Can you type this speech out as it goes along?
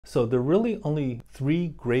So there are really only three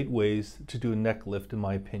great ways to do a neck lift in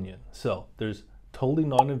my opinion. So there's totally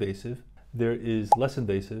non-invasive, there is less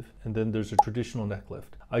invasive, and then there's a traditional neck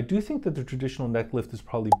lift. I do think that the traditional neck lift is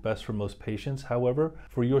probably best for most patients. However,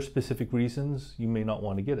 for your specific reasons, you may not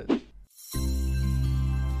want to get it.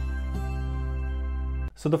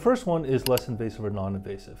 So the first one is less invasive or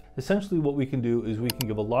non-invasive. Essentially what we can do is we can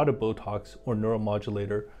give a lot of Botox or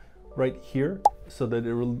neuromodulator right here so that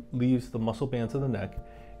it relieves the muscle bands of the neck.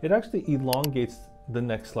 It actually elongates the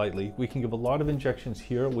neck slightly. We can give a lot of injections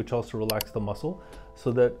here, which also relax the muscle,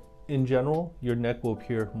 so that in general, your neck will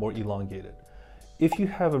appear more elongated. If you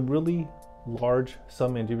have a really large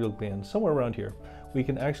submandibular gland, somewhere around here, we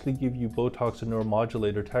can actually give you Botox or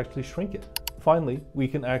neuromodulator to actually shrink it. Finally, we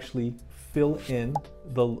can actually fill in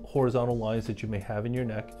the horizontal lines that you may have in your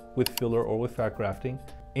neck with filler or with fat grafting,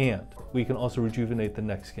 and we can also rejuvenate the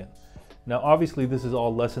neck skin. Now, obviously, this is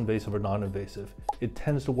all less invasive or non-invasive. It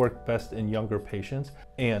tends to work best in younger patients,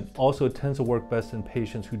 and also it tends to work best in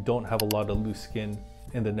patients who don't have a lot of loose skin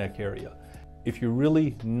in the neck area. If you're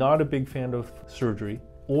really not a big fan of surgery,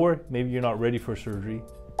 or maybe you're not ready for surgery,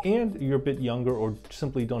 and you're a bit younger or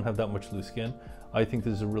simply don't have that much loose skin, I think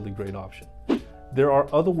this is a really great option. There are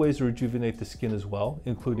other ways to rejuvenate the skin as well,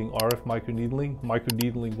 including RF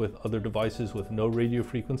microneedling with other devices with no radio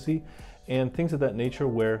frequency, and things of that nature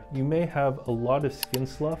where you may have a lot of skin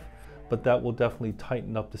slough, but that will definitely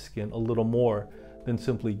tighten up the skin a little more than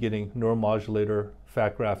simply getting neuromodulator,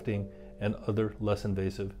 fat grafting, and other less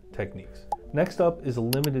invasive techniques. Next up is a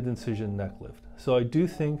limited incision neck lift. So I do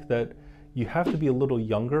think that you have to be a little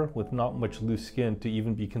younger with not much loose skin to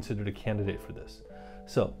even be considered a candidate for this.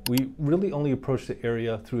 So we really only approach the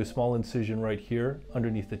area through a small incision right here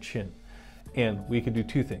underneath the chin. And we can do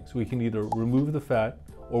two things. We can either remove the fat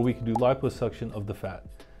or we can do liposuction of the fat.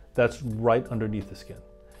 That's right underneath the skin.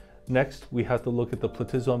 Next, we have to look at the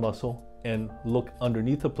platysmal muscle and look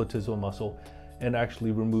underneath the platysmal muscle and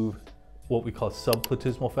actually remove what we call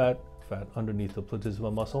subplatysmal fat underneath the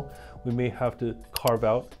platysmal muscle. We may have to carve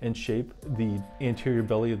out and shape the anterior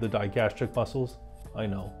belly of the digastric muscles. I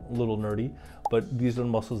know, a little nerdy, but these are the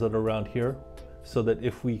muscles that are around here, so that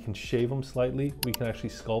if we can shave them slightly, we can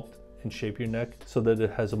actually sculpt and shape your neck so that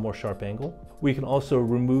it has a more sharp angle. We can also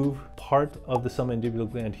remove part of the submandibular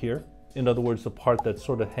gland here. In other words, the part that's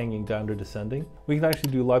sort of hanging down or descending. We can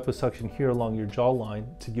actually do liposuction here along your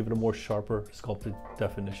jawline to give it a more sharper sculpted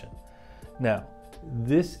definition. Now,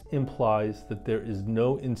 this implies that there is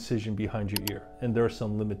no incision behind your ear, and there are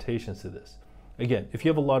some limitations to this. Again, if you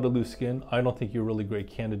have a lot of loose skin, I don't think you're a really great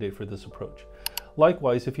candidate for this approach.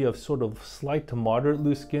 Likewise, if you have sort of slight to moderate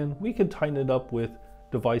loose skin, we can tighten it up with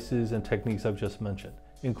devices and techniques I've just mentioned,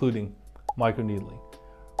 including microneedling,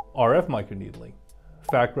 RF microneedling,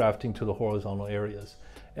 fat grafting to the horizontal areas,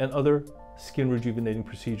 and other skin rejuvenating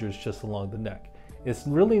procedures just along the neck. It's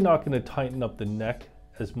really not going to tighten up the neck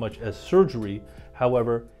as much as surgery.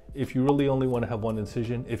 However, if you really only want to have one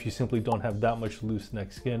incision, if you simply don't have that much loose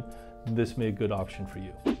neck skin, this may be a good option for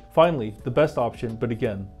you. Finally, the best option, but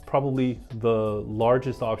again, probably the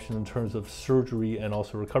largest option in terms of surgery and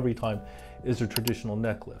also recovery time, is a traditional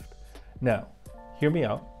neck lift. Now, hear me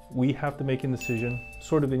out. We have to make an incision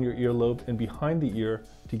sort of in your earlobe and behind the ear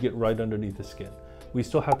to get right underneath the skin. We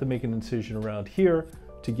still have to make an incision around here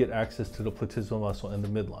to get access to the platysmal muscle and the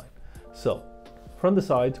midline. So from the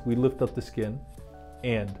sides, we lift up the skin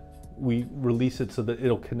and we release it so that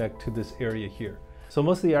it'll connect to this area here. So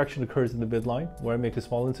most of the action occurs in the midline, where I make a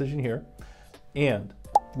small incision here, and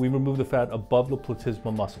we remove the fat above the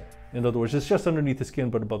platysmal muscle. In other words, it's just underneath the skin,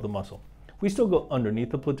 but above the muscle. We still go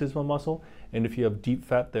underneath the platysmal muscle, and if you have deep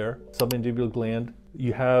fat there, submandibular gland,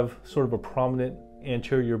 you have sort of a prominent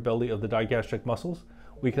anterior belly of the digastric muscles,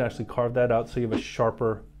 we can actually carve that out so you have a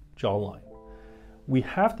sharper jawline. We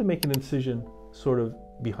have to make an incision sort of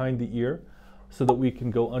behind the ear so that we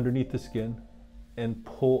can go underneath the skin and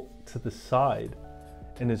pull to the side,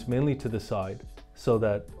 and it's mainly to the side so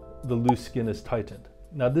that the loose skin is tightened.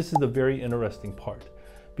 Now this is a very interesting part.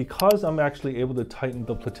 Because I'm actually able to tighten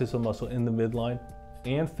the platysmal muscle in the midline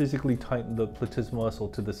and physically tighten the platysmal muscle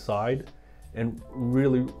to the side and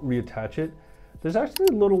really reattach it, there's actually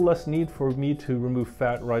a little less need for me to remove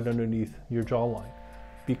fat right underneath your jawline,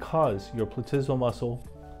 because your platysmal muscle,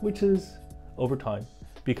 which is over time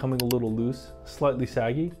becoming a little loose, slightly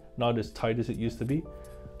saggy, not as tight as it used to be,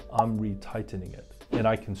 I'm retightening it, and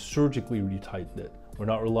I can surgically retighten it. We're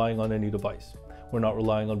not relying on any device. We're not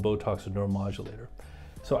relying on Botox or neuromodulator.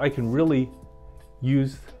 So I can really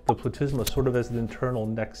use the platysma sort of as an internal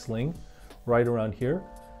neck sling right around here,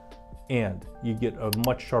 and you get a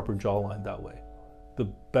much sharper jawline that way. The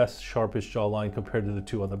best, sharpest jawline compared to the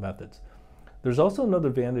two other methods. There's also another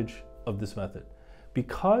advantage of this method.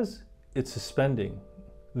 Because it's suspending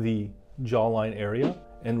the jawline area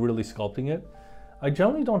and really sculpting it, I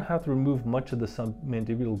generally don't have to remove much of the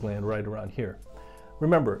submandibular gland right around here.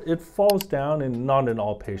 Remember, it falls down, and not in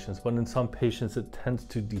all patients, but in some patients it tends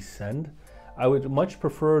to descend. I would much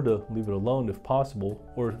prefer to leave it alone if possible,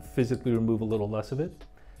 or physically remove a little less of it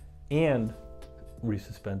and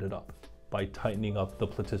resuspend it up by tightening up the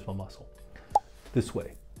platysma muscle. This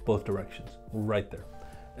way, both directions, right there.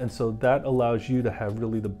 And so that allows you to have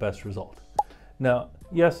really the best result. Now,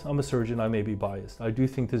 yes, I'm a surgeon, I may be biased. I do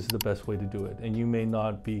think this is the best way to do it, and you may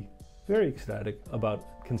not be very ecstatic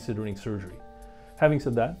about considering surgery. Having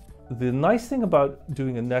said that, the nice thing about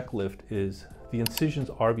doing a neck lift is the incisions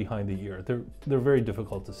are behind the ear. They're very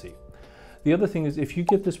difficult to see. The other thing is, if you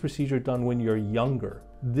get this procedure done when you're younger,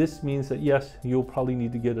 this means that yes, you'll probably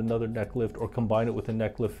need to get another neck lift or combine it with a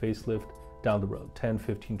neck lift, facelift down the road, 10,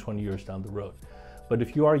 15, 20 years down the road. But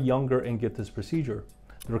if you are younger and get this procedure,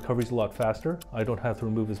 the recovery is a lot faster. I don't have to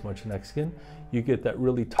remove as much neck skin. You get that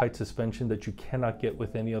really tight suspension that you cannot get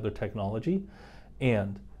with any other technology.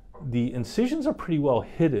 And the incisions are pretty well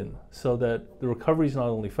hidden so that the recovery is not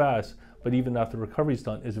only fast, but even after recovery is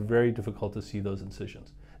done, it's very difficult to see those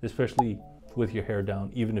incisions, especially with your hair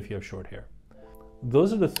down, even if you have short hair.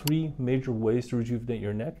 Those are the three major ways to rejuvenate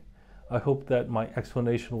your neck. I hope that my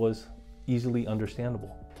explanation was easily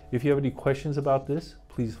understandable. If you have any questions about this,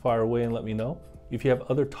 please fire away and let me know. If you have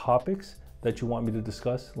other topics that you want me to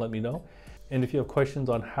discuss, let me know. And if you have questions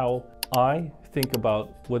on how I think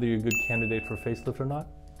about whether you're a good candidate for facelift or not,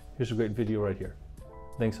 here's a great video right here.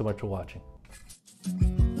 Thanks so much for watching.